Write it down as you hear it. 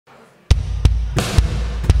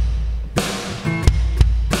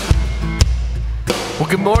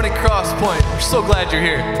Good morning, Cross Point. We're so glad you're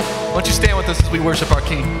here. Why don't you stand with us as we worship our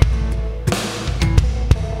King?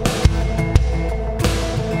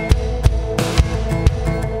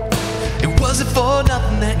 It wasn't for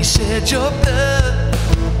nothing that you shed your blood,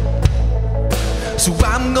 so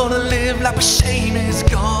I'm gonna live like my shame is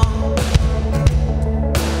gone.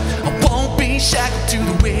 I won't be shackled to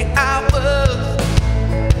the way I was.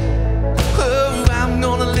 Oh, I'm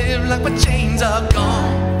gonna live like my chains are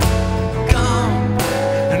gone.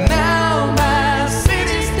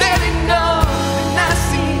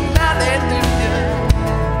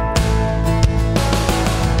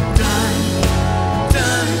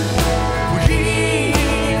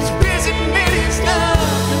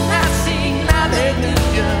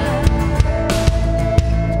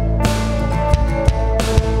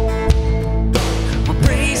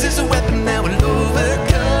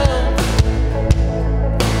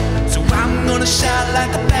 Shout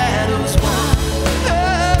like the battle's won.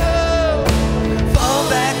 Oh, fall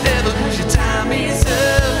back, devil, 'cause your time is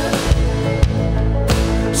up.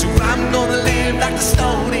 So I'm gonna live like the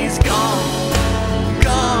stone is gone,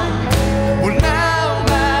 gone. Well, now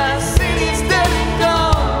my city's dead and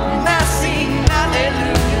gone, and I sing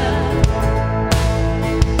hallelujah.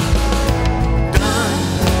 Done,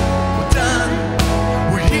 we're done.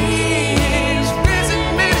 Well, he is risen,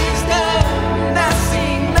 and he's done, and I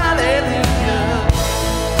sing hallelujah.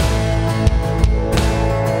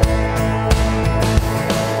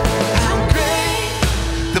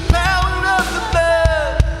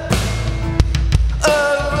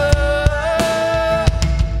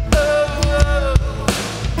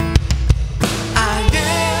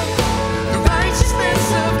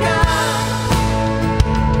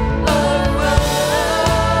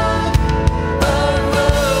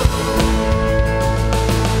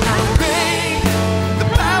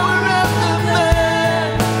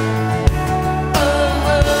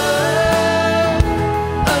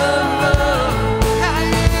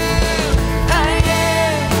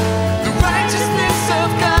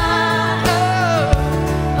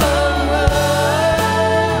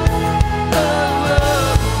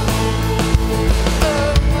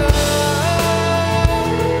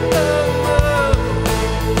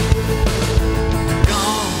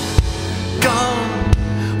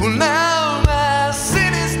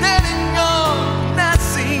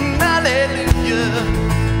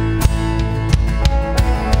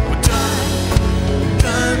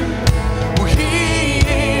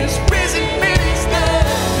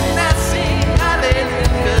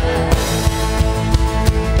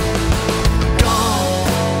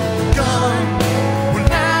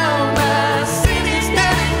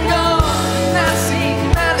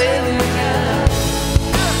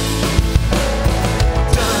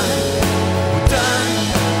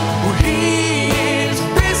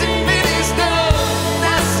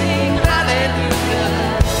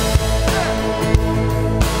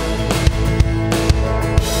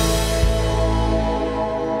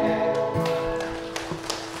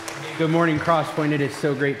 Good morning, Crosspoint. It is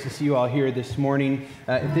so great to see you all here this morning.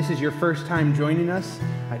 If this is your first time joining us,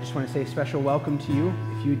 I just want to say a special welcome to you.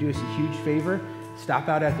 If you would do us a huge favor, stop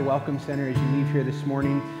out at the Welcome Center as you leave here this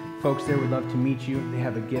morning. Folks there would love to meet you. They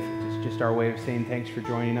have a gift. It's just our way of saying thanks for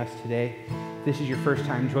joining us today. If this is your first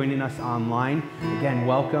time joining us online, again,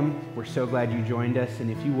 welcome. We're so glad you joined us. And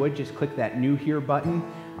if you would, just click that New Here button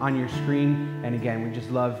on your screen. And again, we just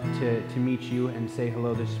love to meet you and say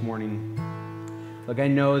hello this morning. Look, I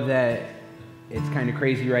know that it's kind of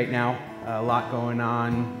crazy right now, a lot going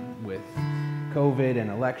on with COVID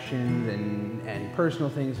and elections and personal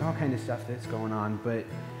things, all kind of stuff that's going on, but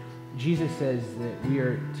Jesus says that we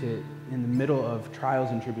are to, in the middle of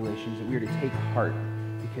trials and tribulations, that we are to take heart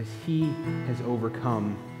because he has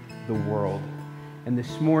overcome the world. And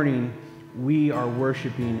this morning, we are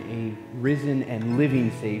worshiping a risen and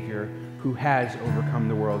living Savior who has overcome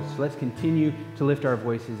the world. So let's continue to lift our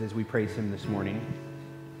voices as we praise him this morning.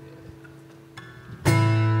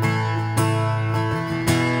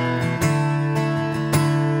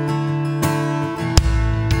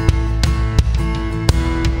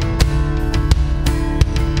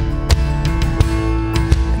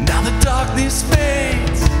 Now the darkness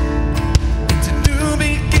fades into new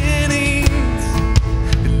beginnings.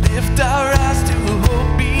 We lift our eyes to a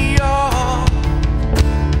hope beyond.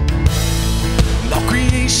 All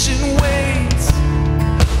creation waits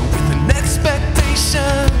with an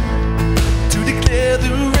expectation to declare the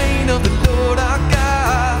reign of the Lord our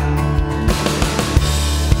God.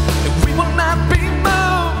 And we will not be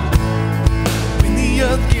moved when the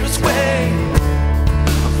earth gives way,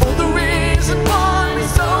 for the risen one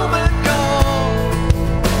is overcome.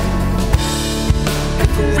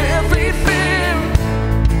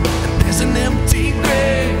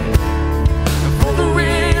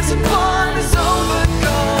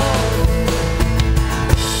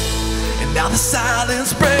 the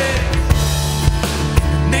silence breaks.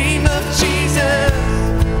 In the name of Jesus,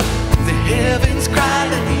 the heavens cry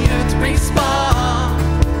and the earth responds,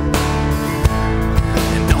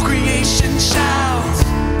 and all creation shouts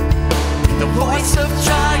in the voice of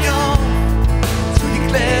triumph to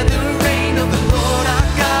declare the reign of the Lord our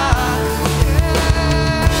God.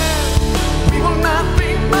 We will not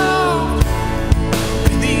be moved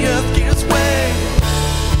when the earth gives way,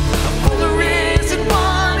 for the risen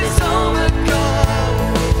one is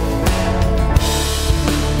overcome.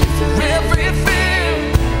 For every fear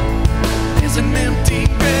is an empty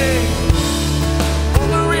grave, for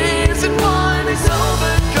the risen one is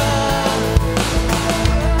overcome.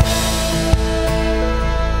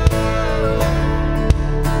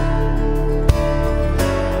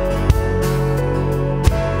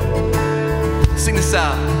 Sing this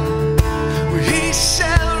out. He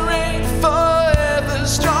shall reign forever.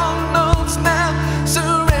 Strongholds now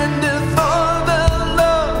surrender for the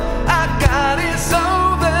Lord. Our God is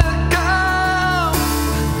overcome.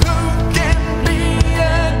 Who can be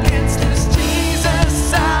against us?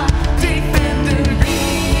 Jesus, our defender. He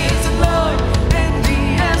is the Lord, and He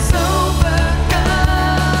has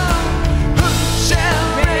overcome. Who shall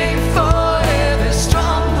reign forever?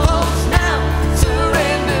 Strongholds now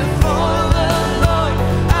surrender for the Lord.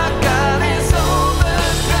 Our God is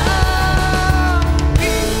overcome.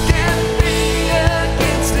 He can't be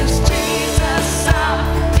against us. Jesus, our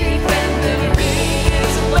defender. He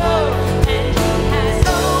is the Lord, and He has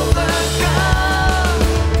overcome.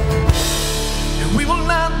 And we will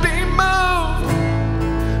not be moved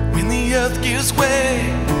when the earth gives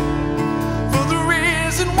way, for the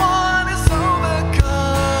risen one is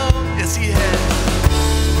overcome. Yes, He has.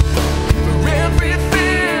 For every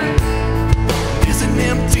fear is an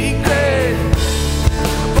empty grave,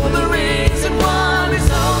 for the risen one is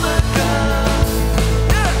overcome.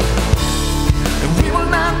 Yeah. And we will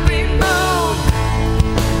not be moved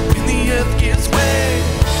when the earth gives way,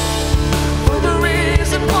 for the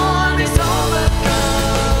risen one is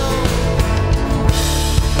overcome.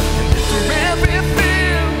 And for every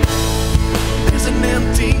fear there's an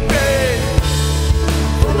empty grave,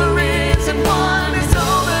 for the risen one is overcome.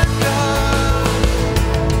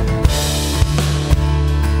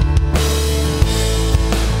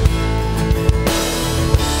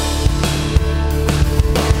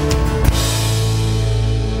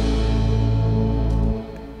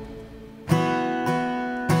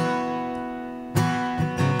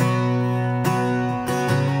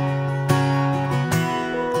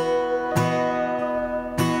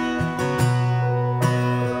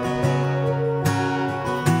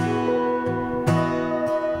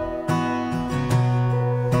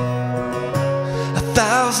 A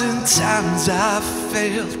thousand times I've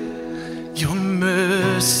failed, Your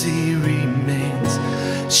mercy remains.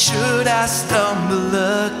 Should I stumble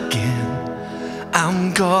again,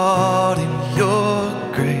 I'm caught in Your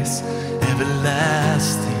grace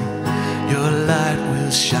everlasting. Your light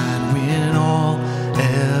will shine when all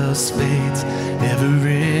else fades, never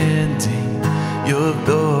ending. Your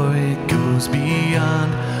glory goes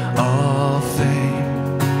beyond all fame.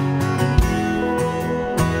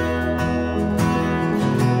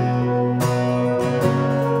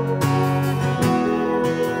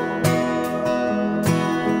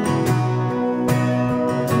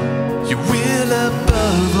 Your will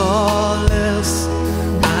above all else,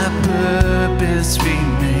 my purpose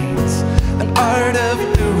remains. An art of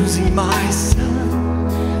losing myself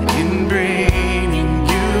in bringing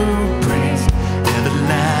You praise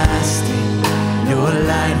everlasting. Your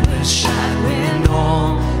light will shine when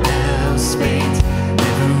all else fades,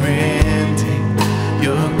 never ending.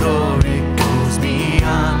 Your glory goes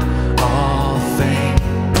beyond all fame.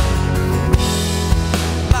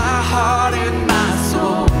 My heart and my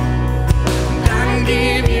soul,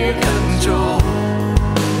 give You control.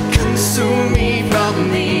 Consume me from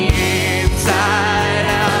the inside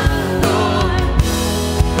out, Lord.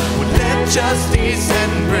 Would let justice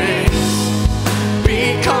and grace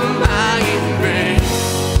become my embrace,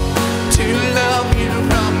 to love You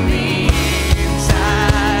from the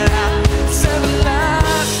inside out. It's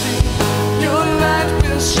everlasting. Your light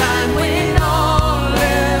will shine when all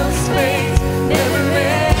else fades, never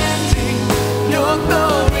ending. Your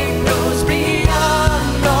glory goes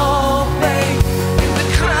beyond all fame. And the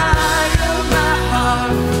cry of my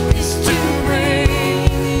heart is to bring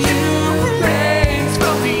You praise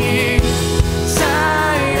from the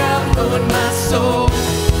inside out, Lord. My soul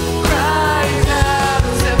cries out,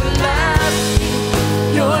 it's everlasting.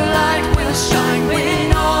 Your light will shine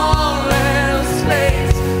when all else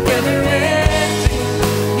fades, never ending.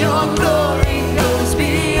 Your glory goes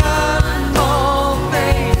beyond all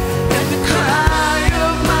fame. And the cry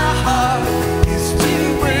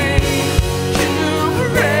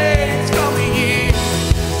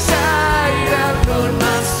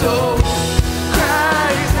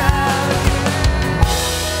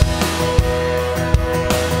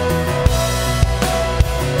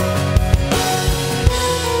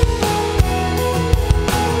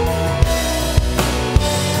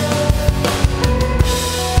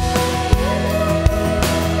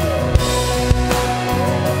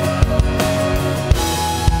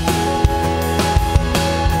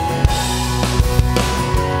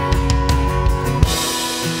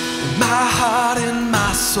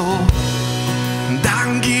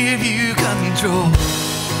control,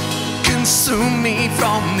 consume me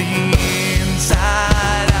from the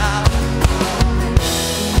inside out.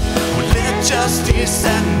 Well, let justice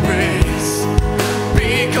and grace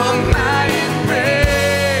become my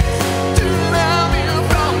embrace, to love you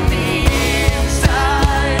from the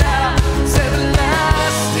inside out. It's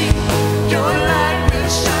everlasting, your light will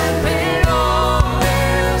shine when all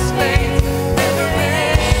else fades. Never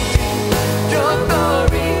ending, your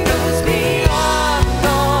glory goes beyond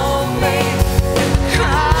all fate. And the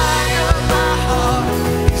cry of my heart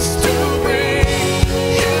is to bring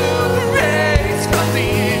you praise from the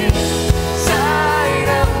inside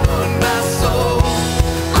out. Lord, my soul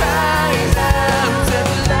cries out. It's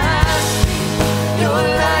everlasting, your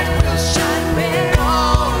light will shine when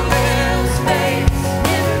all else fades.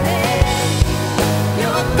 Never ending,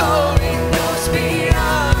 your glory goes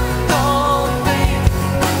beyond all fate.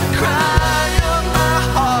 The cry of my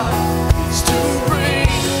heart is to bring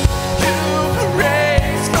you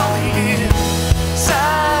praise from the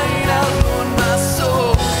inside out. Lord, my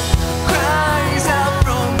soul cries out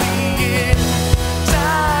from the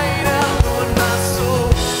inside out. Lord, my soul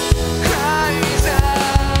cries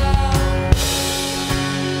out.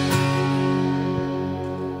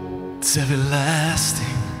 It's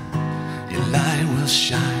everlasting, your light will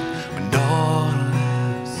shine when all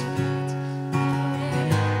else fades.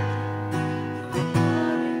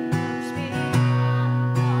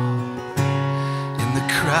 In the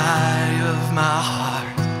cry of my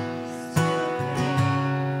heart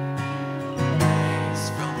is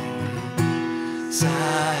from the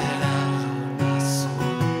inside out. Lord, my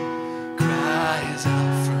soul cries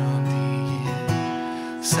out from the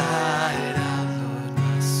inside out. Lord,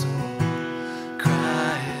 my soul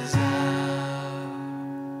cries out.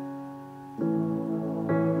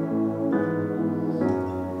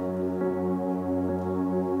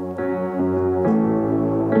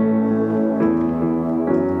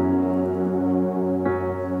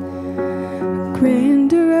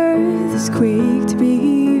 Grander earth has quaked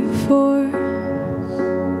before,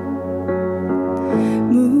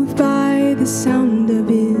 moved by the sound of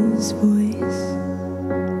his voice,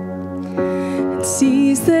 and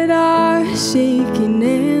seas that are shaken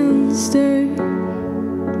and stirred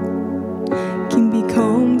can be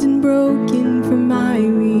calmed and broken from my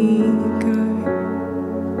regard.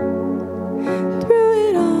 Through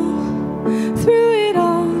it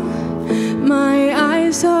all, my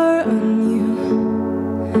eyes are on you.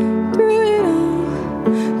 Through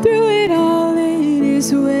it all, it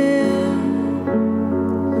is well.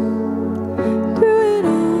 Through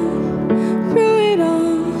it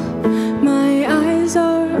all, my eyes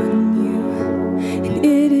are on you, and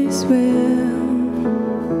it is well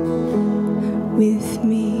with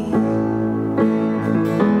me.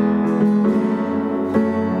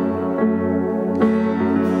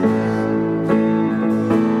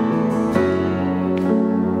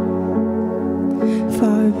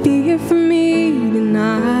 Far be it from me to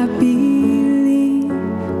not believe,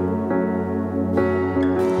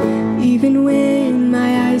 even when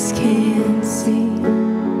my eyes can't see.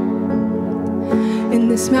 And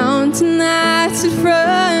this mountain that's in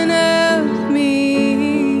front of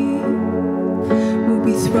me will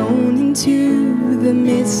be thrown into the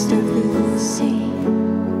midst of the sea.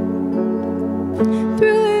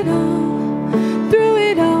 Through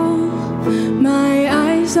it all, my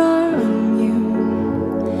eyes are on you.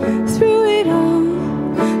 Through it all,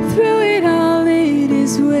 it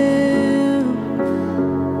is well.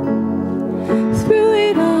 Through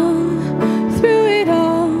it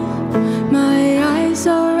all, my eyes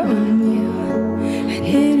are on you, and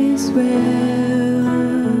it is well.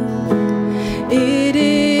 It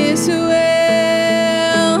is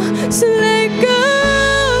well. So let go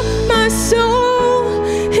my soul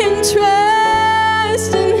and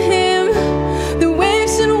trust in him. The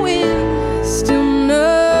waves and winds still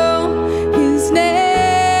know his name.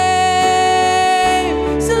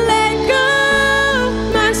 So let go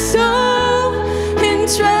my soul and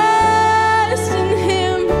trust in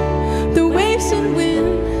him. The waves and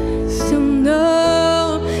winds still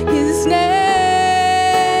know his name.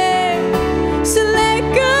 So let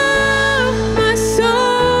go my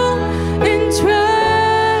soul and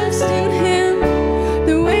trust in him.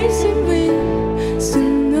 The waves and winds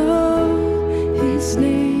still know his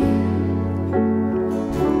name.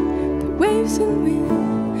 The waves and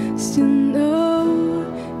winds still know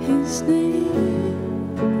his name.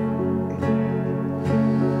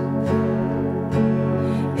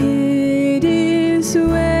 It is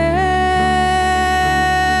well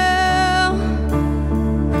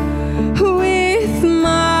with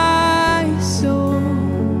my soul.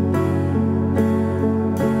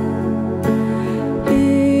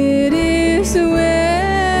 It is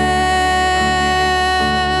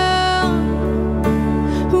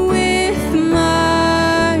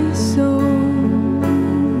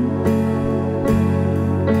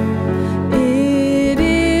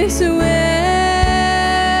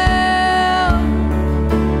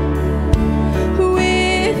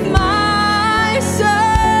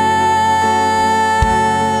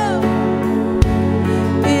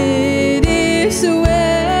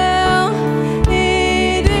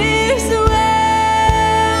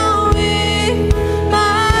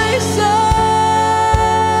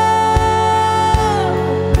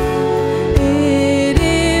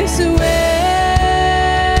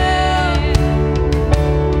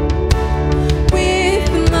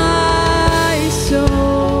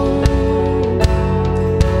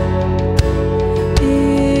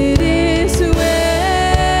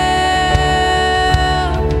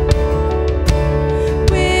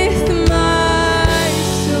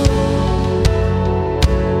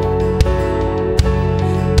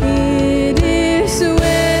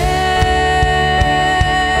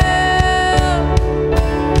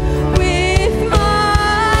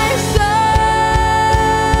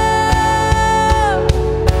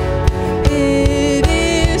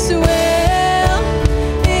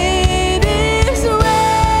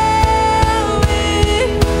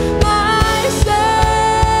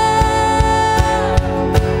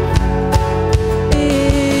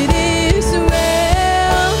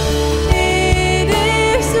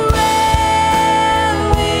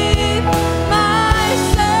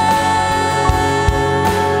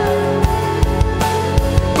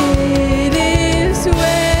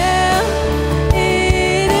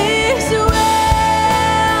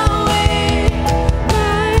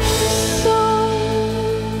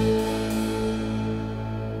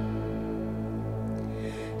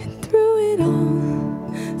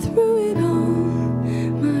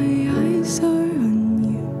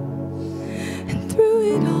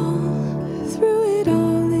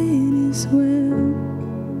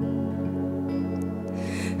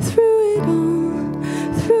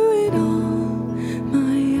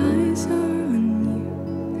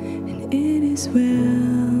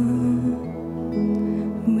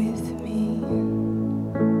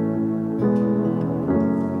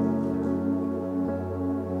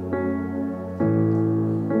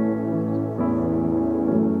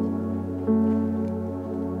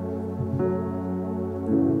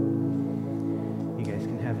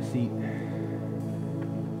seat.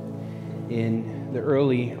 In the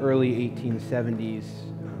early 1870s,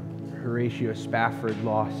 Horatio Spafford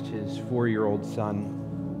lost his 4-year-old son.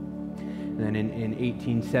 And then in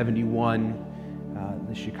 1871,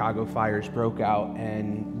 the Chicago fires broke out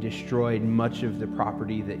and destroyed much of the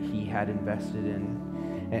property that he had invested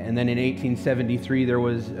in. And then in 1873, there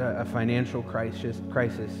was a financial crisis,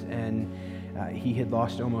 and he had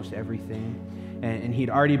lost almost everything. And he'd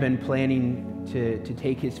already been planning to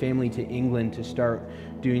take his family to England to start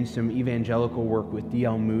doing some evangelical work with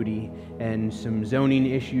D.L. Moody. And some zoning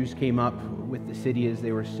issues came up with the city as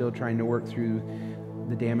they were still trying to work through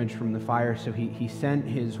the damage from the fire. So he sent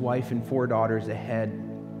his wife and 4 daughters ahead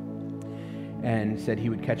and said he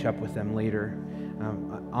would catch up with them later.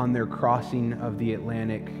 On their crossing of the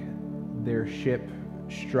Atlantic, their ship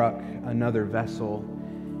struck another vessel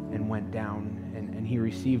and went down. And he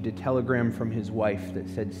received a telegram from his wife that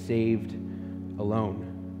said, "Saved alone."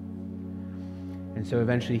 And so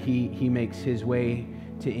eventually he makes his way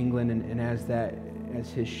to England, and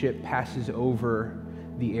as his ship passes over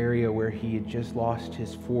the area where he had just lost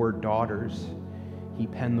his 4 daughters, he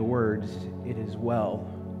penned the words, "It is well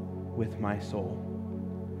with my soul."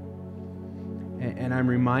 And I'm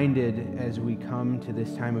reminded as we come to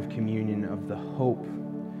this time of communion of the hope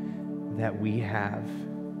that we have.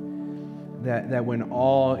 That when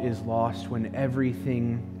all is lost, when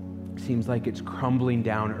everything seems like it's crumbling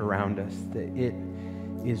down around us, that it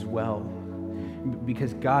is well.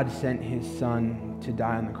 Because God sent his Son to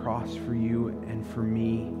die on the cross for you and for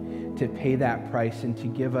me, to pay that price and to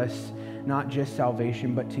give us not just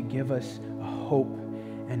salvation, but to give us a hope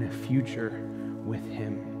and a future with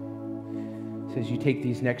him. So as you take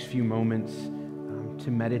these next few moments to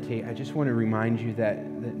meditate, I just want to remind you that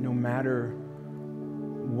no matter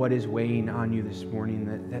what is weighing on you this morning,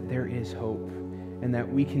 that there is hope, and that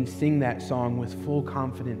we can sing that song with full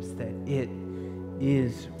confidence that it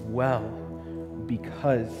is well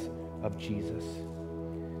because of Jesus.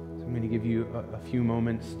 So I'm going to give you a few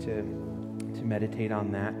moments to meditate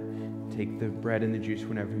on that. Take the bread and the juice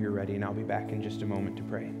whenever you're ready, and I'll be back in just a moment to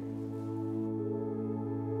pray.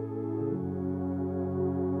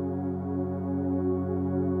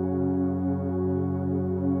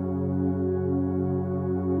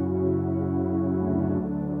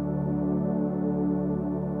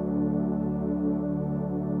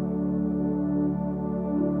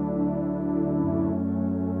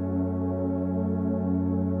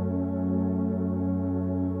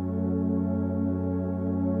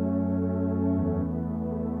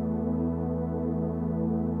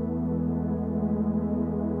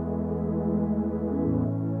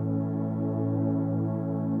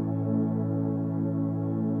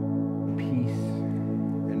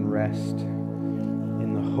 Rest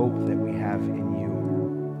in the hope that we have in you.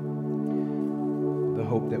 The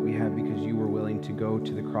hope that we have because you were willing to go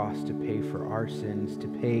to the cross to pay for our sins, to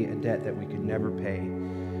pay a debt that we could never pay,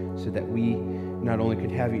 so that we not only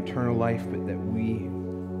could have eternal life, but that we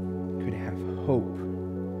could have hope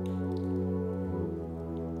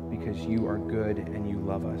because you are good and you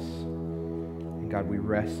love us. And God, we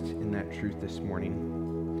rest in that truth this morning.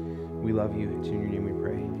 We love you. It's in your name we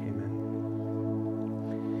pray. Amen.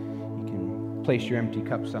 Place your empty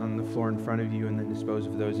cups on the floor in front of you and then dispose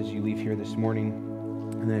of those as you leave here this morning.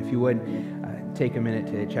 And then if you would, take a minute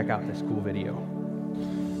to check out this cool video.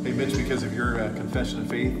 Hey Mitch, because of your confession of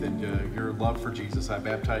faith and your love for Jesus, I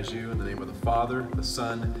baptize you in the name of the Father, the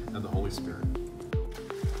Son, and the Holy Spirit.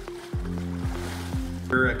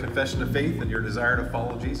 Your confession of faith and your desire to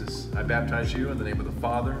follow Jesus, I baptize you in the name of the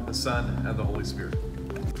Father, the Son, and the Holy Spirit.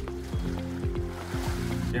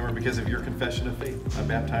 Cameron, because of your confession of faith, I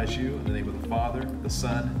baptize you in the name of the Father, the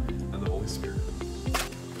Son, and the Holy Spirit.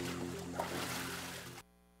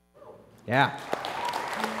 Yeah.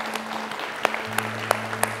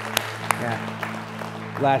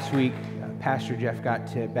 Last week, Pastor Jeff got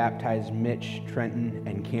to baptize Mitch, Trenton,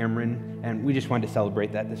 and Cameron, and we just wanted to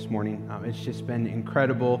celebrate that this morning. It's just been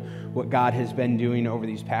incredible what God has been doing over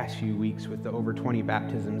these past few weeks with the over 20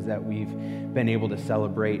 baptisms that we've been able to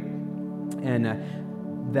celebrate. And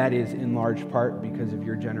that is in large part because of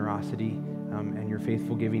your generosity and your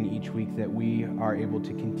faithful giving each week that we are able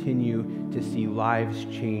to continue to see lives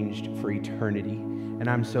changed for eternity. And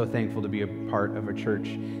I'm so thankful to be a part of a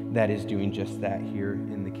church that is doing just that here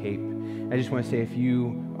in the Cape. I just want to say, if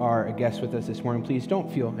you are a guest with us this morning, please don't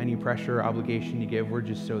feel any pressure or obligation to give. We're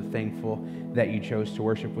just so thankful that you chose to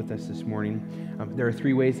worship with us this morning. There are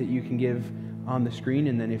 3 ways that you can give on the screen,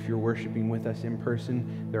 and then if you're worshiping with us in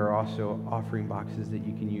person, there are also offering boxes that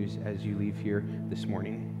you can use as you leave here this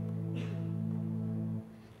morning.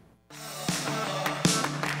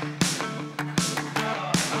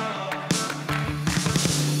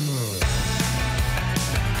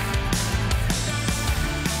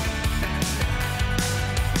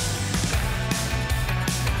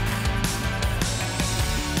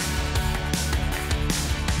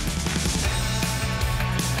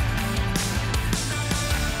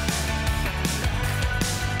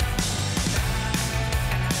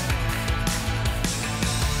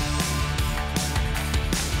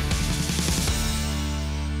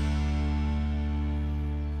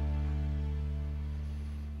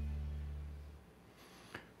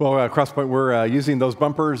 Well, Crosspoint, we're using those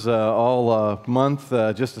bumpers all month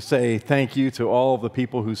just to say thank you to all of the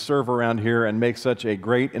people who serve around here and make such a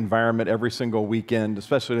great environment every single weekend,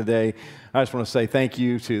 especially today. I just want to say thank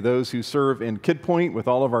you to those who serve in Kid Point with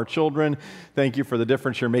all of our children. Thank you for the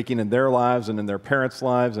difference you're making in their lives and in their parents'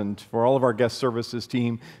 lives. And for all of our guest services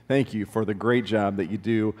team, thank you for the great job that you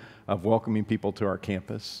do of welcoming people to our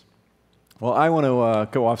campus. Well, I want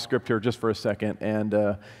to go off script here just for a second,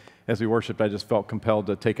 and as we worshiped, I just felt compelled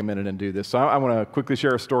to take a minute and do this. So I want to quickly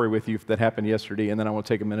share a story with you that happened yesterday, and then I want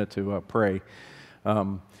to take a minute to pray.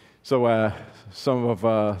 Some of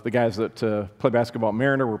the guys that play basketball at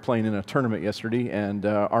Mariner were playing in a tournament yesterday, and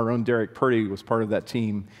our own Derek Purdy was part of that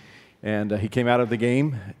team. And he came out of the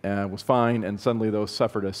game, was fine, and suddenly, though,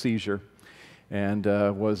 suffered a seizure. And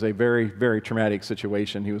was a very, very traumatic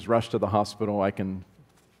situation. He was rushed to the hospital. I can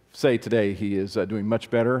say today he is doing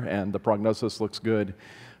much better, and the prognosis looks good.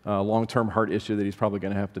 Long-term heart issue that he's probably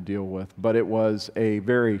going to have to deal with. But it was a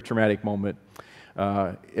very traumatic moment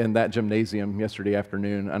in that gymnasium yesterday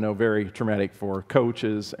afternoon. I know very traumatic for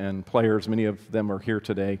coaches and players. Many of them are here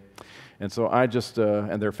today. And so I just,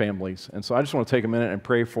 and their families. And so I just want to take a minute and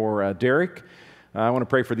pray for Derek. I want to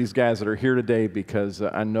pray for these guys that are here today because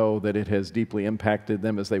I know that it has deeply impacted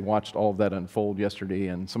them as they watched all of that unfold yesterday,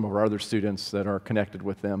 and some of our other students that are connected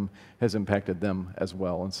with them has impacted them as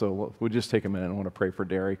well. And so we'll just take a minute. I want to pray for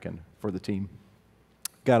Derek and for the team.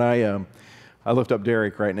 God, I lift up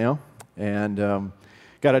Derek right now, and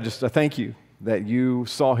God, I thank you that you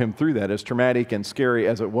saw him through that, as traumatic and scary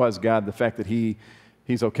as it was. God, the fact that he's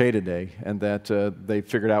okay today and that they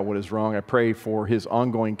figured out what is wrong. I pray for his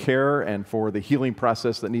ongoing care and for the healing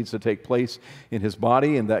process that needs to take place in his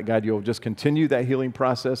body, and that, God, you'll just continue that healing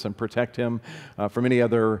process and protect him from any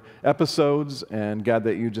other episodes, and God,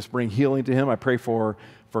 that you just bring healing to him. I pray for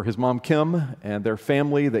his mom, Kim, and their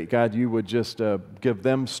family, that, God, you would just give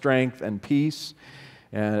them strength and peace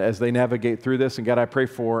and as they navigate through this. And God, I pray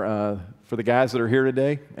for the guys that are here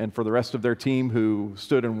today and for the rest of their team who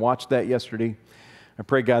stood and watched that yesterday. I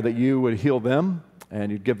pray, God, that you would heal them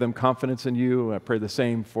and you'd give them confidence in you. I pray the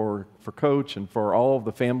same for Coach and for all of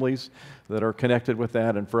the families that are connected with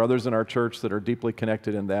that, and for others in our church that are deeply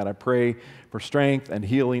connected in that. I pray for strength and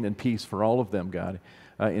healing and peace for all of them, God.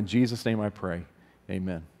 In Jesus' name I pray.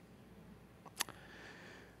 Amen.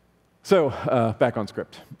 So, back on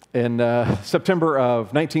script. In September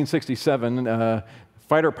of 1967,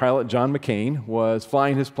 fighter pilot John McCain was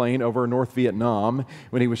flying his plane over North Vietnam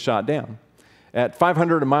when he was shot down. At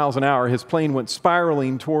 500 miles an hour, his plane went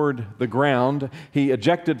spiraling toward the ground. He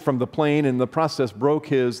ejected from the plane and in the process broke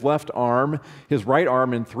his left arm, his right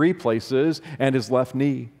arm in 3 places, and his left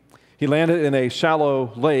knee. He landed in a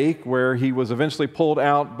shallow lake where he was eventually pulled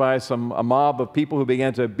out by a mob of people who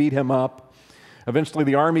began to beat him up. Eventually,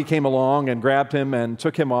 the army came along and grabbed him and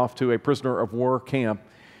took him off to a prisoner of war camp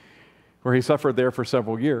where he suffered there for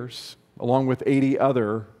several years, along with 80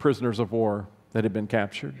 other prisoners of war that had been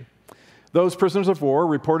captured. Those prisoners of war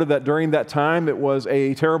reported that during that time it was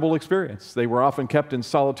a terrible experience. They were often kept in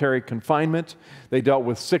solitary confinement. They dealt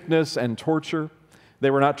with sickness and torture. They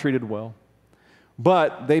were not treated well.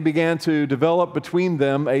 But they began to develop between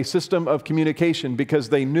them a system of communication because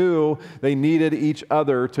they knew they needed each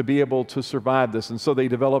other to be able to survive this. And so they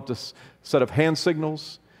developed a set of hand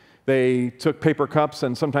signals. They took paper cups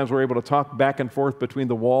and sometimes were able to talk back and forth between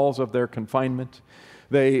the walls of their confinement.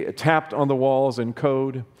 They tapped on the walls in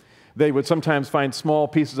code. They would sometimes find small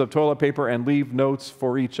pieces of toilet paper and leave notes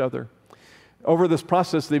for each other. Over this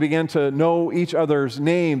process, they began to know each other's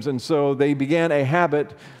names, and so they began a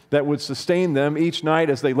habit that would sustain them. Each night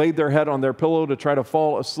as they laid their head on their pillow to try to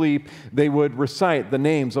fall asleep, they would recite the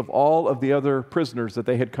names of all of the other prisoners that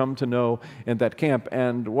they had come to know in that camp.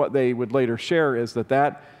 And what they would later share is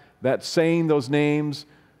that saying those names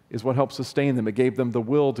is what helped sustain them. It gave them the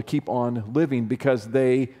will to keep on living because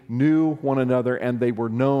they knew one another and they were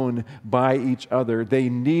known by each other. They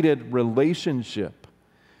needed relationship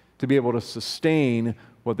to be able to sustain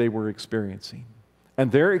what they were experiencing.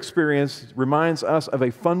 And their experience reminds us of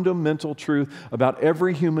a fundamental truth about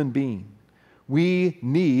every human being. We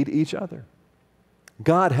need each other.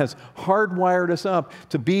 God has hardwired us up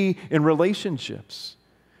to be in relationships.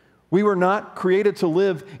 We were not created to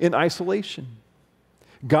live in isolation.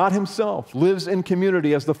 God himself lives in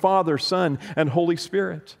community as the Father, Son, and Holy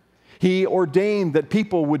Spirit. He ordained that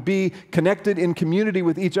people would be connected in community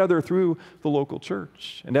with each other through the local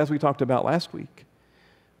church. And as we talked about last week,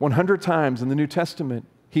 100 times in the New Testament,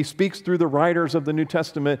 he speaks through the writers of the New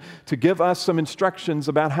Testament to give us some instructions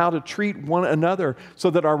about how to treat one another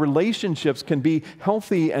so that our relationships can be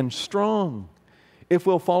healthy and strong if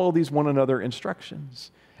we'll follow these one another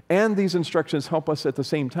instructions. And these instructions help us at the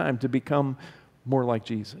same time to become more like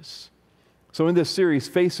Jesus. So in this series,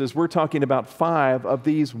 Faces, we're talking about 5 of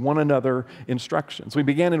these one another instructions. We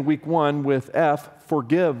began in week 1 with F,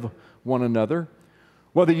 forgive one another.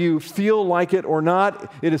 Whether you feel like it or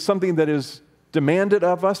not, it is something that is demanded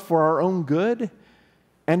of us for our own good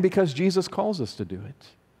and because Jesus calls us to do it.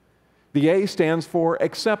 The A stands for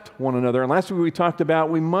accept one another. And last week we talked about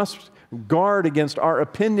we must guard against our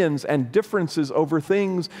opinions and differences over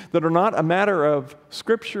things that are not a matter of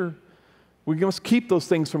Scripture. We must keep those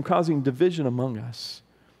things from causing division among us.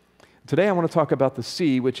 Today I want to talk about the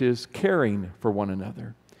C, which is caring for one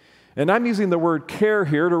another. And I'm using the word care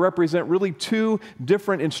here to represent really 2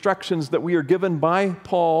 different instructions that we are given by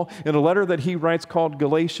Paul in a letter that he writes called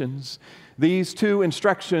Galatians. These 2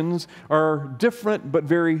 instructions are different but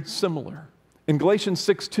very similar. In Galatians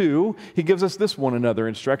 6:2, he gives us this one another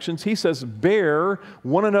instructions. He says, bear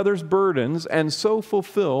one another's burdens and so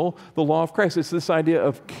fulfill the law of Christ. It's this idea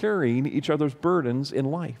of carrying each other's burdens in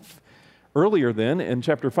life. Earlier then, in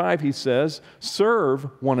chapter 5, he says, serve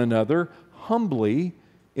one another humbly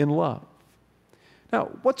in love.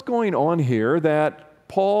 Now, what's going on here that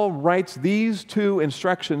Paul writes these 2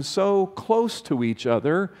 instructions so close to each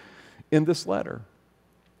other in this letter?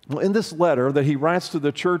 Well, in this letter that he writes to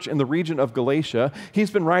the church in the region of Galatia, he's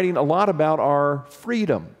been writing a lot about our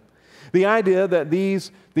freedom. The idea that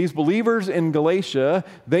these believers in Galatia,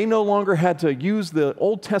 they no longer had to use the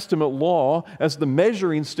Old Testament law as the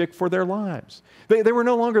measuring stick for their lives. They were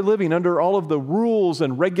no longer living under all of the rules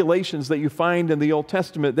and regulations that you find in the Old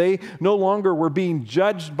Testament. They no longer were being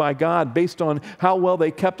judged by God based on how well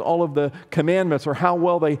they kept all of the commandments or how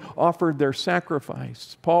well they offered their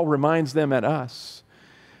sacrifice. Paul reminds them and us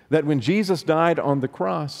that when Jesus died on the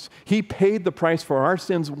cross, he paid the price for our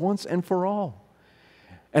sins once and for all.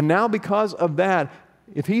 And now because of that,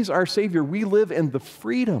 if he's our Savior, we live in the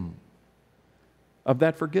freedom of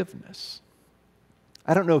that forgiveness.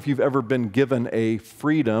 I don't know if you've ever been given a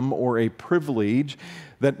freedom or a privilege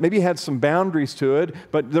that maybe had some boundaries to it,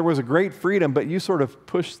 but there was a great freedom, but you sort of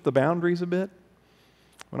pushed the boundaries a bit.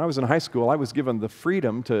 When I was in high school, I was given the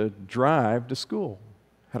freedom to drive to school.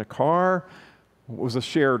 Had a car, it was a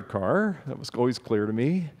shared car, that was always clear to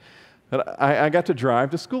me. I got to drive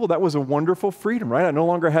to school. That was a wonderful freedom, right? I no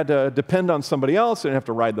longer had to depend on somebody else. I didn't have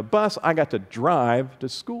to ride the bus. I got to drive to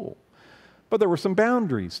school. But there were some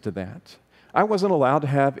boundaries to that. I wasn't allowed to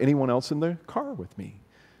have anyone else in the car with me.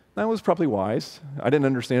 That was probably wise. I didn't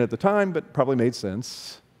understand at the time, but probably made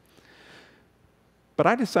sense. But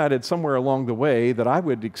I decided somewhere along the way that I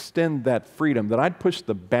would extend that freedom, that I'd push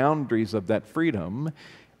the boundaries of that freedom.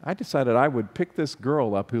 I decided I would pick this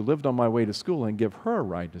girl up who lived on my way to school and give her a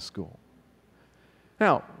ride to school.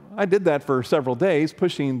 Now, I did that for several days,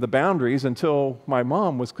 pushing the boundaries until my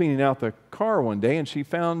mom was cleaning out the car one day and she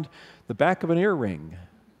found the back of an earring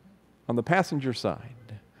on the passenger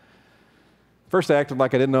side. First, I acted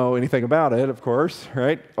like I didn't know anything about it, of course,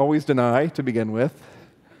 right? Always deny to begin with.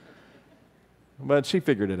 But she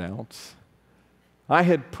figured it out. I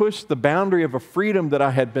had pushed the boundary of a freedom that I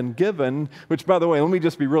had been given, which, by the way, let me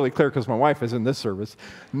just be really clear because my wife is in this service.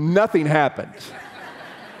 Nothing happened.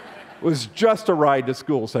 It was just a ride to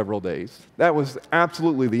school several days. That was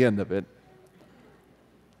absolutely the end of it.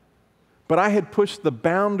 But I had pushed the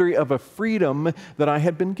boundary of a freedom that I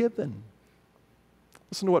had been given.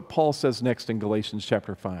 Listen to what Paul says next in Galatians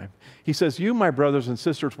chapter 5. He says, you, my brothers and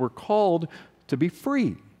sisters, were called to be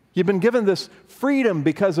free. You've been given this freedom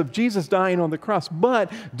because of Jesus dying on the cross,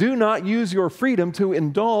 but do not use your freedom to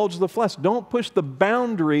indulge the flesh. Don't push the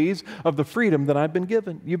boundaries of the freedom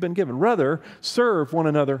that you've been given. Rather, serve one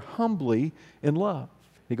another humbly in love.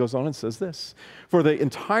 He goes on and says this, for the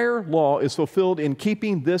entire law is fulfilled in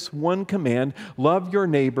keeping this one command, love your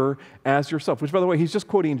neighbor as yourself. Which, by the way, he's just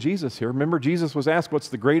quoting Jesus here. Remember, Jesus was asked, what's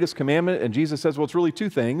the greatest commandment? And Jesus says, well, it's really 2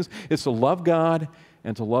 things. It's to love God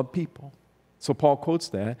and to love people. So Paul quotes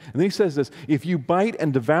that. And then he says this, if you bite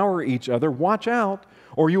and devour each other, watch out,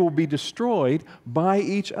 or you will be destroyed by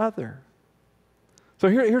each other. So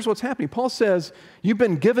here's what's happening. Paul says, you've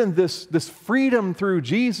been given this freedom through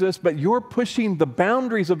Jesus, but you're pushing the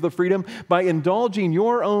boundaries of the freedom by indulging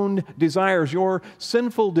your own desires. Your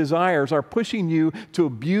sinful desires are pushing you to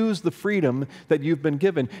abuse the freedom that you've been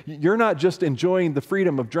given. You're not just enjoying the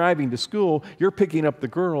freedom of driving to school, you're picking up the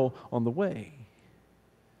girl on the way.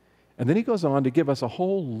 And then he goes on to give us a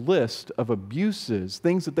whole list of abuses,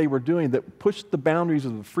 things that they were doing that pushed the boundaries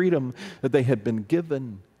of the freedom that they had been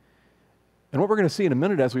given. And what we're going to see in a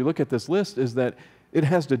minute as we look at this list is that it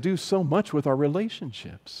has to do so much with our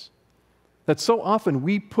relationships. That so often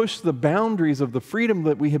we push the boundaries of the freedom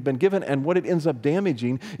that we have been given, and what it ends up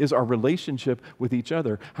damaging is our relationship with each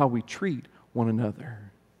other, how we treat one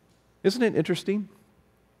another. Isn't it interesting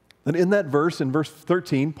that in that verse, in verse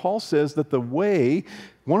 13, Paul says that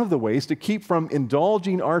one of the ways to keep from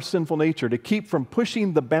indulging our sinful nature, to keep from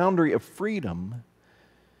pushing the boundary of freedom,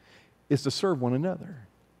 is to serve one another.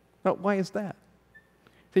 Now, why is that?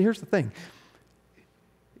 See, here's the thing.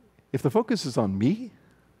 If the focus is on me,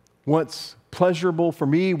 what's pleasurable for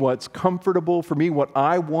me, what's comfortable for me, what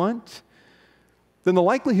I want, then the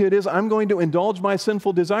likelihood is I'm going to indulge my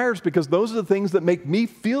sinful desires because those are the things that make me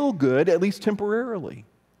feel good, at least temporarily.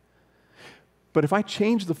 But if I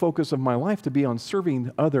change the focus of my life to be on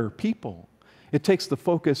serving other people, it takes the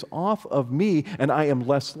focus off of me, and I am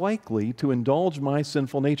less likely to indulge my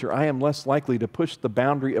sinful nature. I am less likely to push the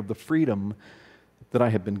boundary of the freedom that I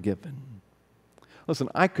have been given. Listen,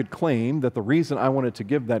 I could claim that the reason I wanted to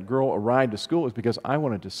give that girl a ride to school is because I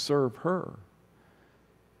wanted to serve her.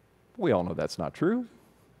 We all know that's not true.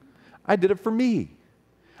 I did it for me.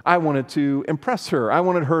 I wanted to impress her. I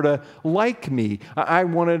wanted her to like me.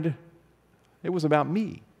 It was about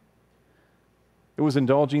me. It was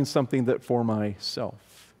indulging something that for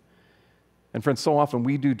myself. And friends, so often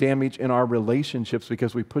we do damage in our relationships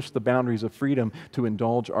because we push the boundaries of freedom to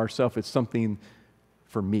indulge ourselves. It's something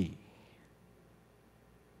for me.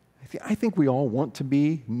 I think we all want to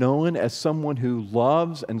be known as someone who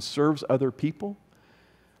loves and serves other people.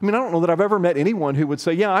 I mean, I don't know that I've ever met anyone who would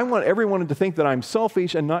say, yeah, I want everyone to think that I'm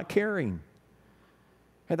selfish and not caring.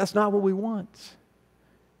 And that's not what we want.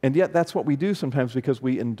 And yet that's what we do sometimes because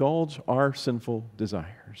we indulge our sinful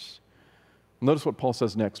desires. Notice what Paul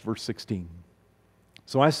says next, verse 16.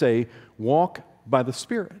 So I say, walk by the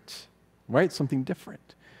Spirit, right? Something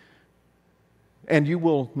different. And you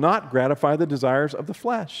will not gratify the desires of the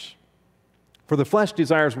flesh. For the flesh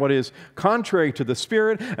desires what is contrary to the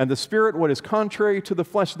Spirit, and the Spirit what is contrary to the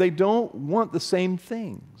flesh. They don't want the same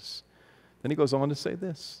things. Then he goes on to say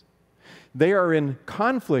this. They are in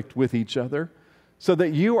conflict with each other, so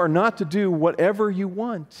that you are not to do whatever you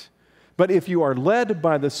want. But if you are led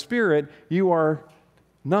by the Spirit, you are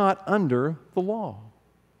not under the law.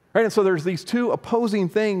 Right? And so there's these two opposing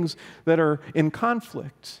things that are in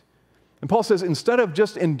conflict. And Paul says, instead of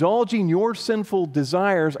just indulging your sinful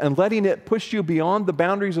desires and letting it push you beyond the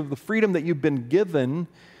boundaries of the freedom that you've been given,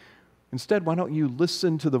 instead, why don't you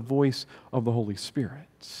listen to the voice of the Holy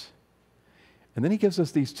Spirit? And then he gives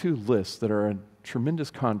us these two lists that are a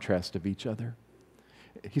tremendous contrast of each other.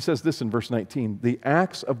 He says this in verse 19, the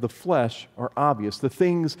acts of the flesh are obvious. The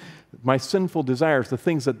things, my sinful desires, the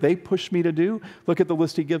things that they push me to do, look at the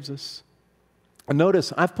list he gives us. And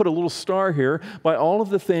notice, I've put a little star here by all of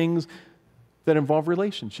the things that involve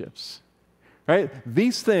relationships, right?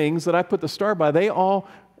 These things that I put the star by, they all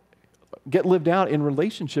get lived out in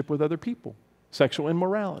relationship with other people. Sexual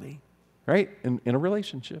immorality, right? In a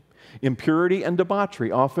relationship. Impurity and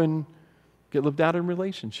debauchery often get lived out in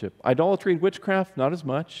relationship. Idolatry and witchcraft, not as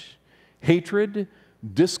much. Hatred,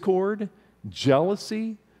 discord,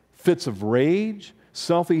 jealousy, fits of rage,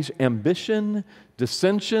 selfish ambition,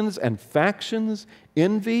 dissensions and factions,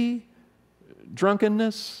 envy,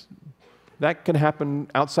 drunkenness. That can happen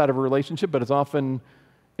outside of a relationship, but it's often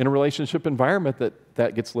in a relationship environment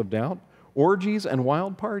that gets lived out. Orgies and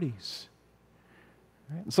wild parties.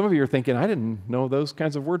 Right? Some of you are thinking, I didn't know those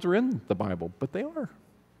kinds of words were in the Bible, but they are.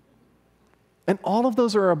 And all of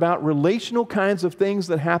those are about relational kinds of things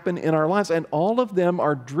that happen in our lives, and all of them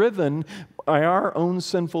are driven by our own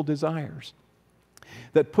sinful desires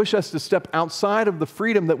that push us to step outside of the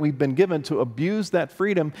freedom that we've been given, to abuse that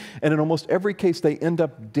freedom, and in almost every case they end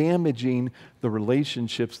up damaging the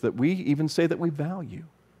relationships that we even say that we value.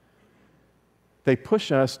 They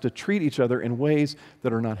push us to treat each other in ways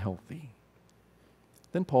that are not healthy.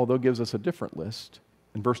 Then Paul, though, gives us a different list.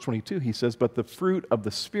 In verse 22, he says, but the fruit of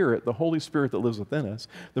the Spirit, the Holy Spirit that lives within us,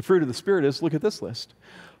 the fruit of the Spirit is, look at this list,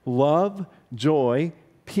 love, joy,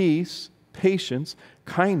 peace, patience,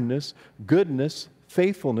 kindness, goodness,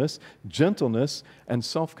 faithfulness, gentleness, and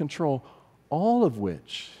self-control, all of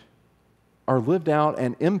which are lived out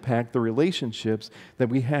and impact the relationships that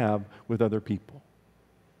we have with other people.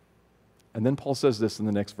 And then Paul says this in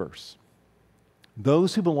the next verse.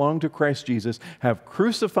 Those who belong to Christ Jesus have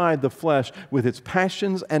crucified the flesh with its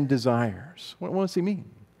passions and desires. What does he mean?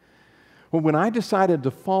 Well, when I decided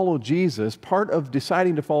to follow Jesus, part of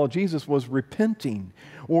deciding to follow Jesus was repenting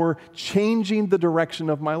or changing the direction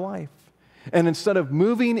of my life. And instead of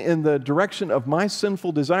moving in the direction of my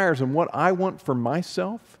sinful desires and what I want for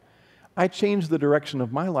myself, I changed the direction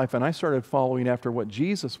of my life and I started following after what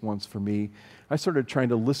Jesus wants for me. I started trying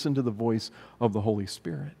to listen to the voice of the Holy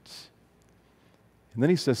Spirit. And then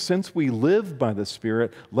he says, since we live by the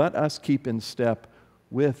Spirit, let us keep in step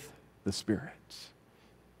with the Spirit.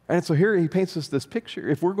 And so here he paints us this picture.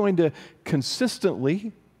 If we're going to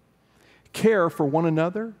consistently care for one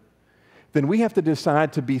another, then we have to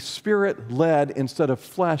decide to be Spirit-led instead of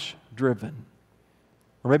flesh-driven.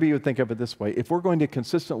 Or maybe you would think of it this way. If we're going to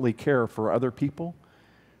consistently care for other people,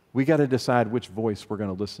 we got to decide which voice we're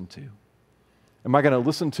going to listen to. Am I going to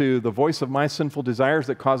listen to the voice of my sinful desires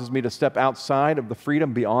that causes me to step outside of the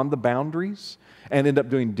freedom beyond the boundaries and end up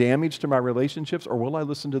doing damage to my relationships? Or will I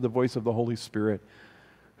listen to the voice of the Holy Spirit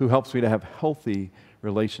who helps me to have healthy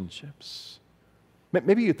relationships?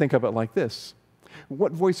 Maybe you think of it like this.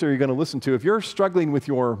 What voice are you going to listen to? If you're struggling with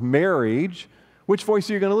your marriage, which voice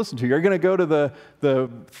are you going to listen to? Are you going to go to the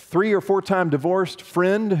 3 or 4 time divorced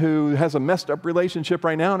friend who has a messed up relationship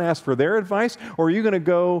right now and ask for their advice? Or are you going to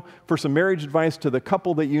go for some marriage advice to the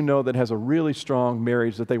couple that you know that has a really strong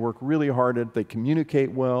marriage, that they work really hard at, they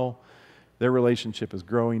communicate well, their relationship is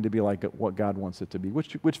growing to be like what God wants it to be?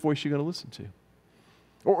 Which voice are you going to listen to?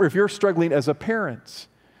 Or if you're struggling as a parent,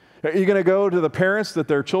 are you going to go to the parents that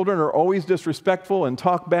their children are always disrespectful and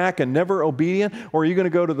talk back and never obedient? Or are you going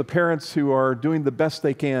to go to the parents who are doing the best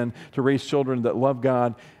they can to raise children that love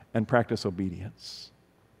God and practice obedience?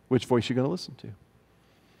 Which voice are you going to listen to?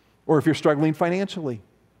 Or if you're struggling financially,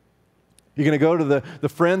 you're going to go to the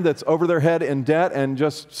friend that's over their head in debt and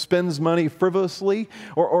just spends money frivolously?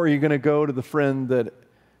 Or are you going to go to the friend that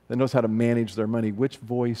knows how to manage their money? Which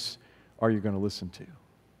voice are you going to listen to?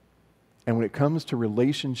 And when it comes to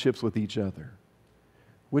relationships with each other,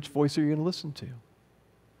 which voice are you going to listen to?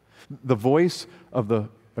 The voice of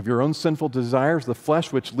your own sinful desires, the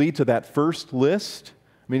flesh, which lead to that first list?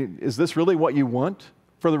 I mean, is this really what you want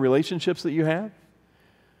for the relationships that you have?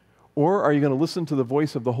 Or are you going to listen to the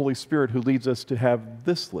voice of the Holy Spirit who leads us to have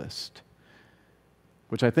this list,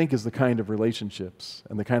 which I think is the kind of relationships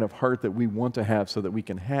and the kind of heart that we want to have so that we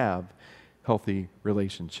can have healthy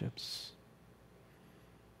relationships?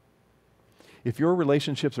 If your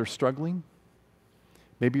relationships are struggling,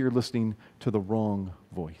 maybe you're listening to the wrong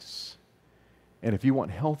voice. And if you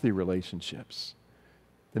want healthy relationships,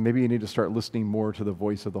 then maybe you need to start listening more to the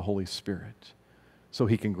voice of the Holy Spirit so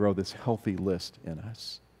He can grow this healthy list in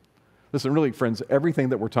us. Listen, really, friends, everything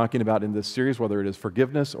that we're talking about in this series, whether it is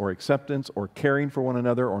forgiveness or acceptance or caring for one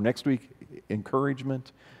another or next week,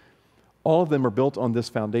 encouragement, all of them are built on this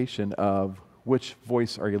foundation of which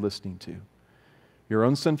voice are you listening to? Your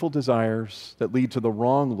own sinful desires that lead to the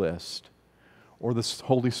wrong list, or the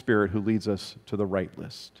Holy Spirit who leads us to the right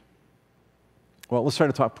list? Well, let's try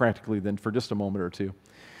to talk practically then for just a moment or two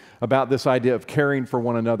about this idea of caring for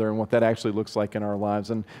one another and what that actually looks like in our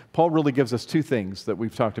lives. And Paul really gives us 2 things that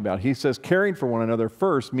we've talked about. He says caring for one another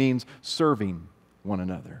first means serving one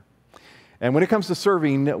another. And when it comes to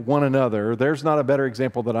serving one another, there's not a better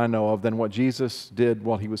example that I know of than what Jesus did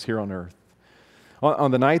while He was here on earth.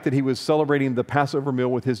 On the night that He was celebrating the Passover meal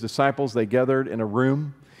with His disciples, they gathered in a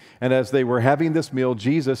room. And as they were having this meal,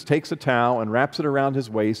 Jesus takes a towel and wraps it around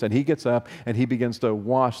His waist, and He gets up and He begins to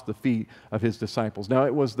wash the feet of His disciples. Now,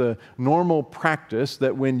 it was the normal practice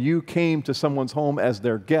that when you came to someone's home as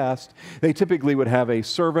their guest, they typically would have a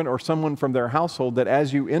servant or someone from their household that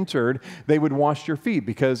as you entered, they would wash your feet,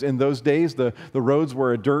 because in those days, the roads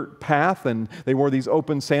were a dirt path, and they wore these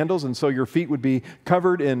open sandals, and so your feet would be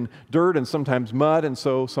covered in dirt and sometimes mud, and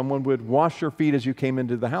so someone would wash your feet as you came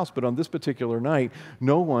into the house. But on this particular night,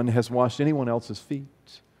 no one has washed anyone else's feet.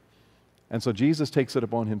 And so Jesus takes it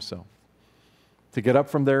upon Himself to get up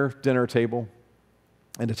from their dinner table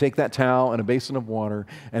and to take that towel and a basin of water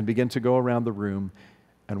and begin to go around the room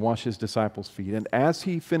and wash His disciples' feet. And as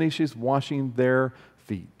He finishes washing their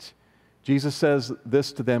feet, Jesus says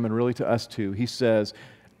this to them, and really to us too. He says,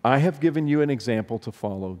 I have given you an example to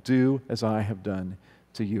follow. Do as I have done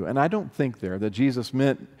to you. And I don't think there that Jesus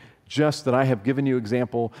meant just that I have given you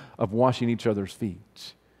example of washing each other's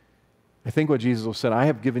feet. I think what Jesus said, I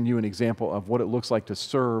have given you an example of what it looks like to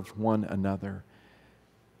serve one another.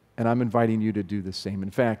 And I'm inviting you to do the same.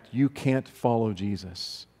 In fact, you can't follow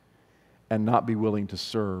Jesus and not be willing to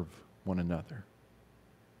serve one another.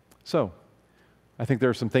 So, I think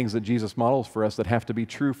there are some things that Jesus models for us that have to be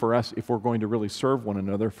true for us if we're going to really serve one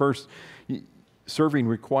another. First, serving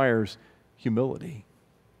requires humility.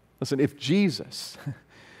 Listen, if Jesus,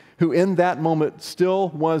 who in that moment still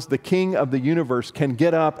was the King of the universe, can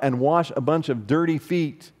get up and wash a bunch of dirty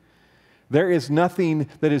feet, there is nothing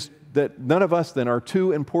that none of us then are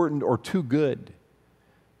too important or too good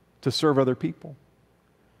to serve other people.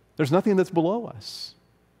 There's nothing that's below us.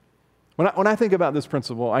 When I think about this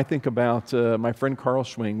principle, I think about my friend Carl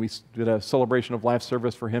Schwing. We did a celebration of life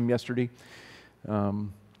service for him yesterday.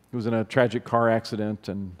 He was in a tragic car accident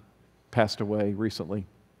and passed away recently.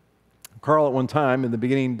 Carl, at one time, in the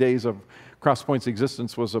beginning days of Crosspoint's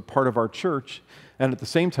existence, was a part of our church, and at the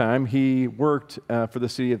same time, he worked for the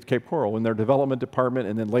city of Cape Coral in their development department,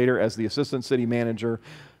 and then later as the assistant city manager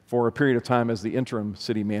for a period of time as the interim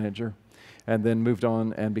city manager, and then moved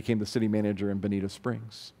on and became the city manager in Bonita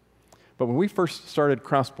Springs. But when we first started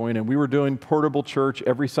Crosspoint and we were doing portable church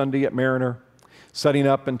every Sunday at Mariner, setting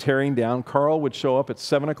up and tearing down, Carl would show up at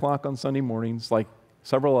 7 o'clock on Sunday mornings, like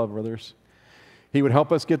several of others. He would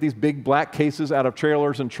help us get these big black cases out of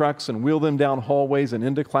trailers and trucks and wheel them down hallways and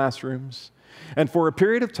into classrooms. And for a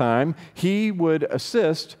period of time, he would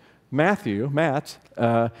assist Matt,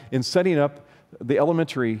 in setting up the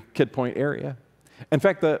elementary Kid Point area. In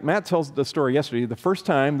fact, Matt tells the story yesterday, the first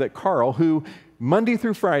time that Carl, who Monday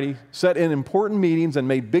through Friday sat in important meetings and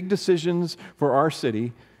made big decisions for our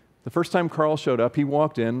city, the first time Carl showed up, he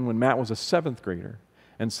walked in when Matt was a 7th grader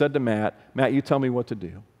and said to Matt, you tell me what to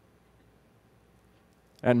do.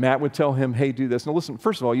 And Matt would tell him, hey, do this. Now listen,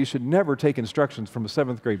 first of all, you should never take instructions from a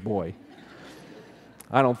 7th grade boy.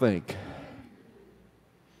 I don't think.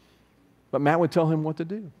 But Matt would tell him what to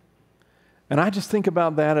do. And I just think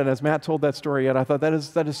about that, and as Matt told that story, I thought that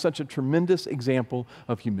is such a tremendous example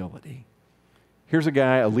of humility. Here's a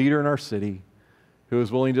guy, a leader in our city, who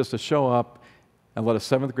is willing just to show up and let a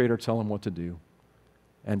 7th grader tell him what to do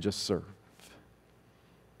and just serve.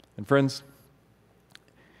 And friends,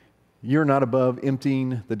 you're not above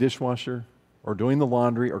emptying the dishwasher or doing the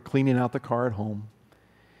laundry or cleaning out the car at home.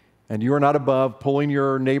 And you are not above pulling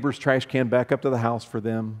your neighbor's trash can back up to the house for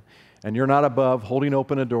them. And you're not above holding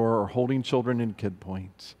open a door or holding children in Kid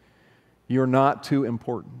Point. You're not too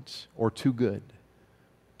important or too good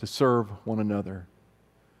to serve one another,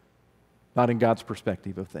 not in God's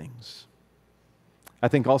perspective of things. I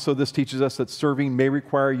think also this teaches us that serving may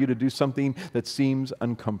require you to do something that seems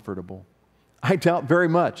uncomfortable. I doubt very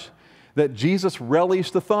much that Jesus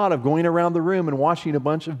relished the thought of going around the room and washing a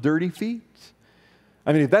bunch of dirty feet.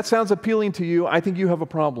 I mean, if that sounds appealing to you, I think you have a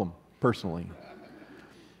problem, personally.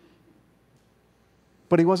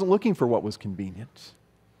 But he wasn't looking for what was convenient.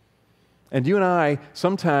 And you and I,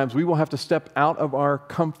 sometimes we will have to step out of our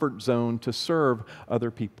comfort zone to serve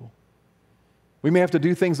other people. We may have to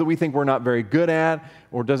do things that we think we're not very good at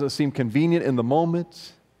or doesn't seem convenient in the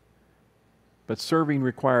moment. But serving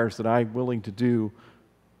requires that I'm willing to do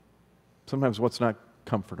sometimes what's not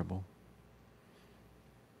comfortable.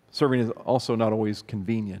 Serving is also not always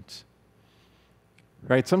convenient.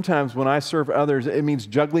 Right? Sometimes when I serve others, it means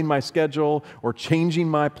juggling my schedule or changing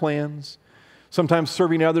my plans. Sometimes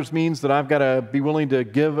serving others means that I've got to be willing to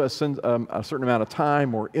give a certain amount of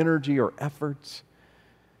time or energy or effort,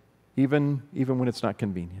 even when it's not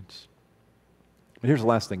convenient. But here's the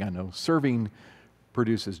last thing I know. Serving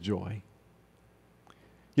produces joy.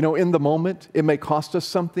 You know, in the moment, it may cost us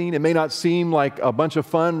something. It may not seem like a bunch of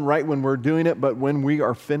fun right when we're doing it, but when we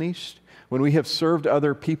are finished, when we have served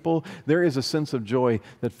other people, there is a sense of joy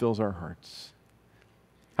that fills our hearts.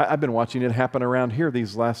 I've been watching it happen around here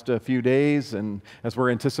these last few days, and as we're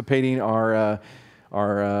anticipating our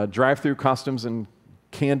drive-through costumes and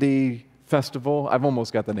candy festival. I've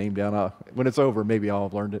almost got the name down. When it's over, maybe I'll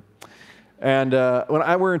have learned it. And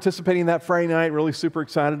we're anticipating that Friday night, really super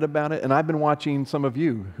excited about it. And I've been watching some of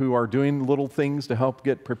you who are doing little things to help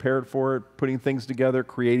get prepared for it, putting things together,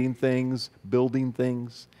 creating things, building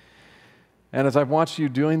things. And as I've watched you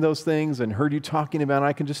doing those things and heard you talking about it,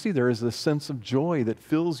 I can just see there is this sense of joy that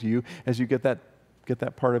fills you as you get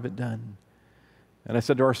that part of it done. And I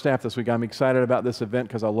said to our staff this week, I'm excited about this event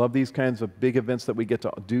because I love these kinds of big events that we get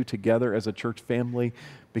to do together as a church family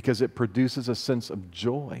because it produces a sense of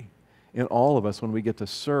joy in all of us when we get to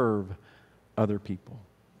serve other people.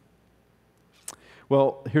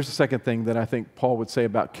 Well, here's the second thing that I think Paul would say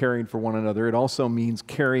about caring for one another. It also means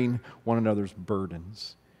carrying one another's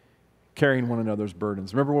burdens. Carrying one another's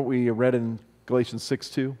burdens. Remember what we read in Galatians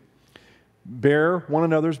 6:2? Bear one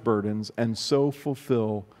another's burdens and so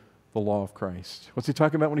fulfill the law of Christ. What's he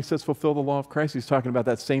talking about when he says fulfill the law of Christ? He's talking about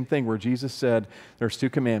that same thing where Jesus said there's 2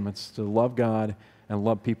 commandments, to love God and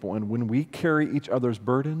love people. And when we carry each other's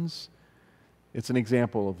burdens, it's an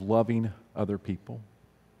example of loving other people.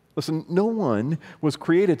 Listen, no one was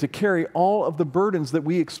created to carry all of the burdens that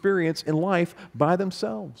we experience in life by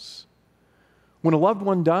themselves. When a loved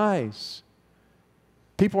one dies,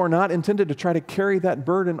 people are not intended to try to carry that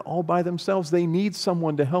burden all by themselves. They need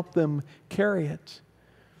someone to help them carry it.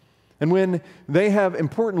 And when they have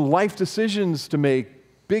important life decisions to make,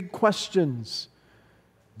 big questions,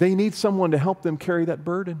 they need someone to help them carry that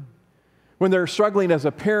burden. When they're struggling as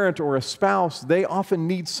a parent or a spouse, they often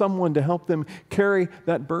need someone to help them carry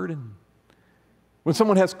that burden. When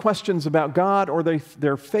someone has questions about God or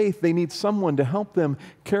their faith, they need someone to help them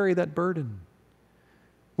carry that burden.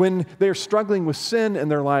 When they're struggling with sin in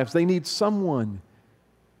their lives, they need someone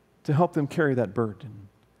to help them carry that burden.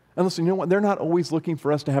 And listen, you know what? They're not always looking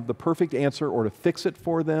for us to have the perfect answer or to fix it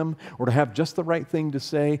for them or to have just the right thing to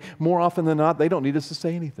say. More often than not, they don't need us to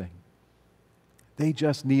say anything. They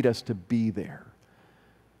just need us to be there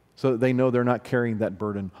so that they know they're not carrying that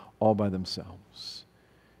burden all by themselves.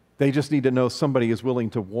 They just need to know somebody is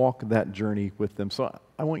willing to walk that journey with them. So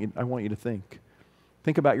I want you to think.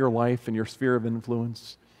 Think about your life and your sphere of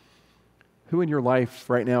influence. Who in your life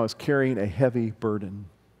right now is carrying a heavy burden?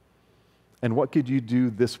 And what could you do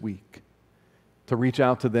this week to reach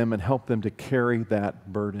out to them and help them to carry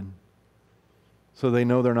that burden so they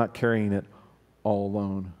know they're not carrying it all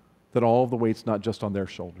alone, that all of the weight's not just on their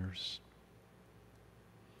shoulders?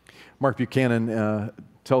 Mark Buchanan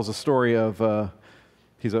tells a story of,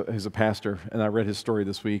 he's a pastor, and I read his story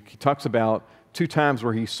this week. He talks about 2 times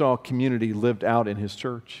where he saw community lived out in his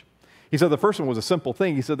church. He said the first one was a simple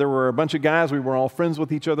thing. He said there were a bunch of guys, we were all friends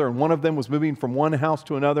with each other, and one of them was moving from one house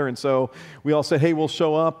to another, and so we all said, hey, we'll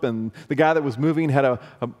show up, and the guy that was moving had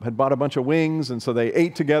bought a bunch of wings, and so they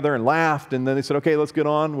ate together and laughed, and then they said, okay, let's get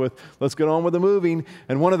on with the moving.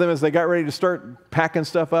 And one of them, as they got ready to start packing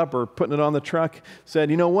stuff up or putting it on the truck,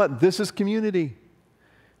 said, you know what, this is community.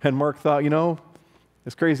 And Mark thought,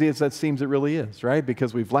 as crazy as that seems, it really is, right?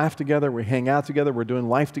 Because we've laughed together, we hang out together, we're doing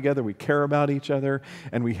life together, we care about each other,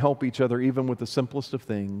 and we help each other even with the simplest of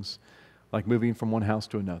things, like moving from one house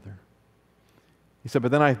to another. He said, but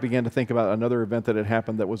then I began to think about another event that had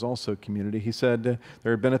happened that was also community. He said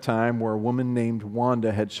there had been a time where a woman named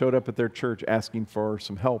Wanda had showed up at their church asking for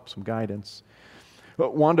some help, some guidance.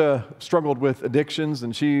 But Wanda struggled with addictions,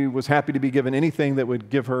 and she was happy to be given anything that would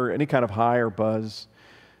give her any kind of high or buzz.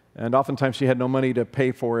 And oftentimes she had no money to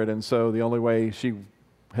pay for it, and so the only way, she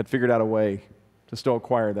had figured out a way to still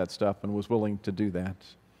acquire that stuff and was willing to do that.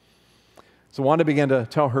 So Wanda began to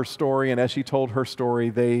tell her story, and as she told her story,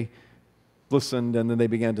 they listened, and then they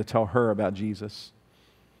began to tell her about Jesus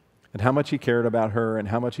and how much he cared about her and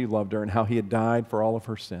how much he loved her and how he had died for all of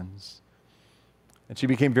her sins. And she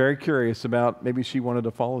became very curious about maybe she wanted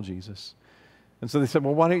to follow Jesus. And so they said,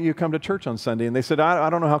 well, why don't you come to church on Sunday? And they said, I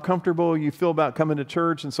don't know how comfortable you feel about coming to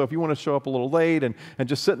church, and so if you want to show up a little late and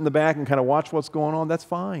just sit in the back and kind of watch what's going on, that's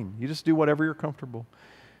fine. You just do whatever you're comfortable.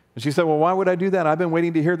 And she said, well, why would I do that? I've been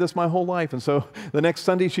waiting to hear this my whole life. And so the next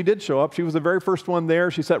Sunday she did show up. She was the very first one there.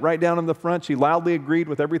 She sat right down in the front. She loudly agreed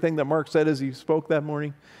with everything that Mark said as he spoke that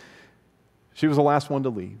morning. She was the last one to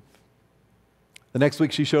leave. The next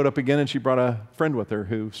week she showed up again, and she brought a friend with her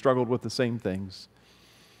who struggled with the same things.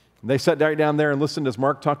 They sat right down there and listened as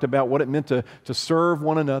Mark talked about what it meant to serve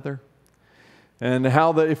one another and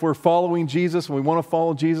how that if we're following Jesus and we want to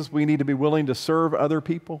follow Jesus, we need to be willing to serve other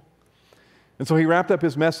people. And so he wrapped up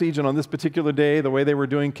his message, and on this particular day, the way they were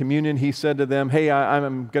doing communion, he said to them, hey,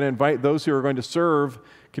 I'm going to invite those who are going to serve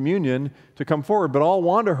communion to come forward. But all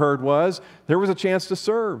Wanda heard was there was a chance to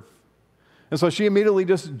serve. And so she immediately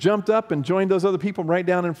just jumped up and joined those other people right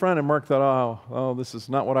down in front, and Mark thought, oh, this is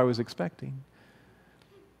not what I was expecting.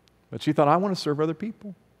 But she thought, I want to serve other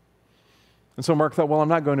people. And so Mark thought, well, I'm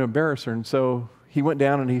not going to embarrass her. And so he went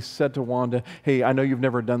down and he said to Wanda, hey, I know you've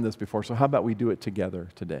never done this before, so how about we do it together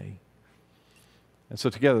today? And so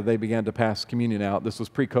together they began to pass communion out. This was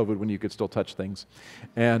pre-COVID when you could still touch things.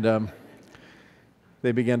 And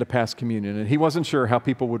they began to pass communion. And he wasn't sure how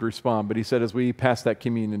people would respond, but he said as we passed that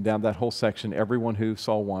communion down that whole section, everyone who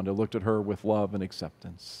saw Wanda looked at her with love and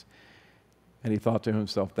acceptance. And he thought to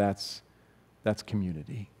himself, that's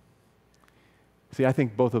community. See, I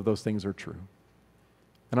think both of those things are true.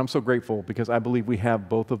 And I'm so grateful because I believe we have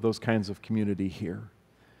both of those kinds of community here.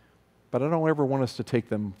 But I don't ever want us to take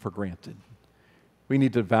them for granted. We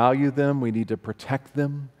need to value them. We need to protect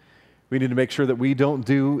them. We need to make sure that we don't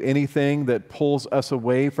do anything that pulls us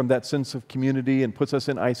away from that sense of community and puts us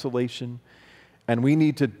in isolation. And we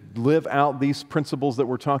need to live out these principles that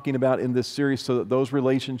we're talking about in this series so that those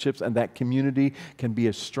relationships and that community can be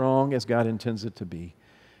as strong as God intends it to be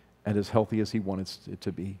and as healthy as he wants it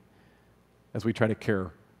to be as we try to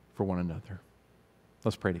care for one another.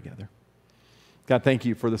 Let's pray together. God, thank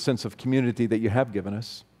you for the sense of community that you have given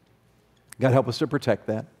us. God, help us to protect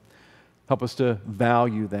that. Help us to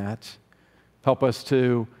value that. Help us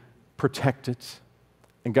to protect it.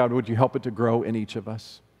 And God, would you help it to grow in each of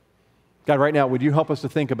us? God, right now, would you help us to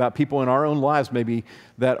think about people in our own lives maybe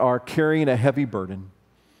that are carrying a heavy burden?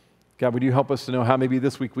 God, would you help us to know how maybe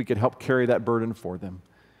this week we could help carry that burden for them?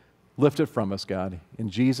 Lift it from us, God. In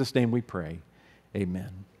Jesus' name we pray.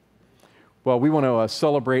 Amen. Well, we want to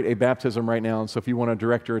celebrate a baptism right now, and so if you want to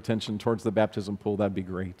direct your attention towards the baptism pool, that'd be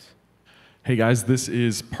great. Hey guys, this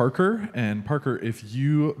is Parker, and Parker, if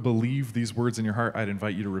you believe these words in your heart, I'd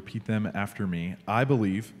invite you to repeat them after me. I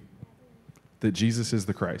believe that Jesus is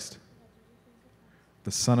the Christ,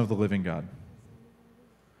 the Son of the living God,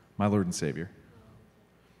 my Lord and Savior.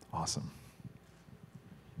 Awesome.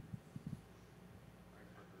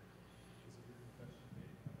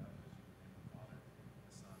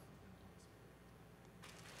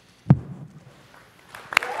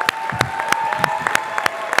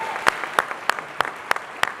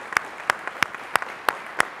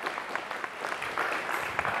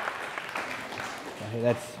 Hey,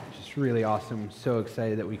 that's just really awesome. I'm so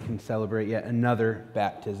excited that we can celebrate yet another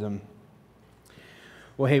baptism.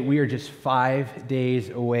 Well, hey, we are just 5 days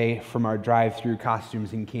away from our drive-through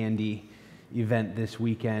costumes and candy event this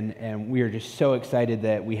weekend, and we are just so excited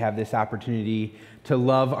that we have this opportunity to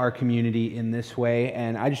love our community in this way.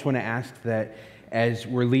 And I just want to ask that as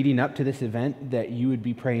we're leading up to this event, that you would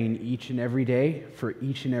be praying each and every day for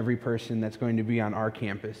each and every person that's going to be on our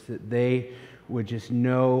campus, that they would just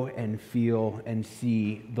know and feel and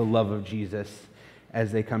see the love of Jesus as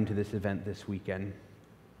they come to this event this weekend.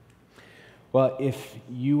 Well, if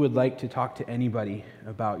you would like to talk to anybody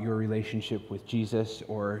about your relationship with Jesus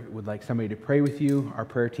or would like somebody to pray with you, our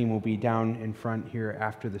prayer team will be down in front here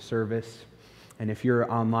after the service. And if you're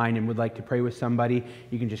online and would like to pray with somebody,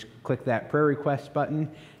 you can just click that prayer request button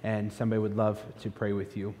and somebody would love to pray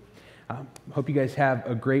with you. Hope you guys have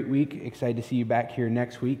a great week. Excited to see you back here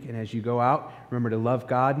next week. And as you go out, remember to love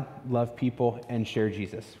God, love people, and share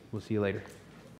Jesus. We'll see you later.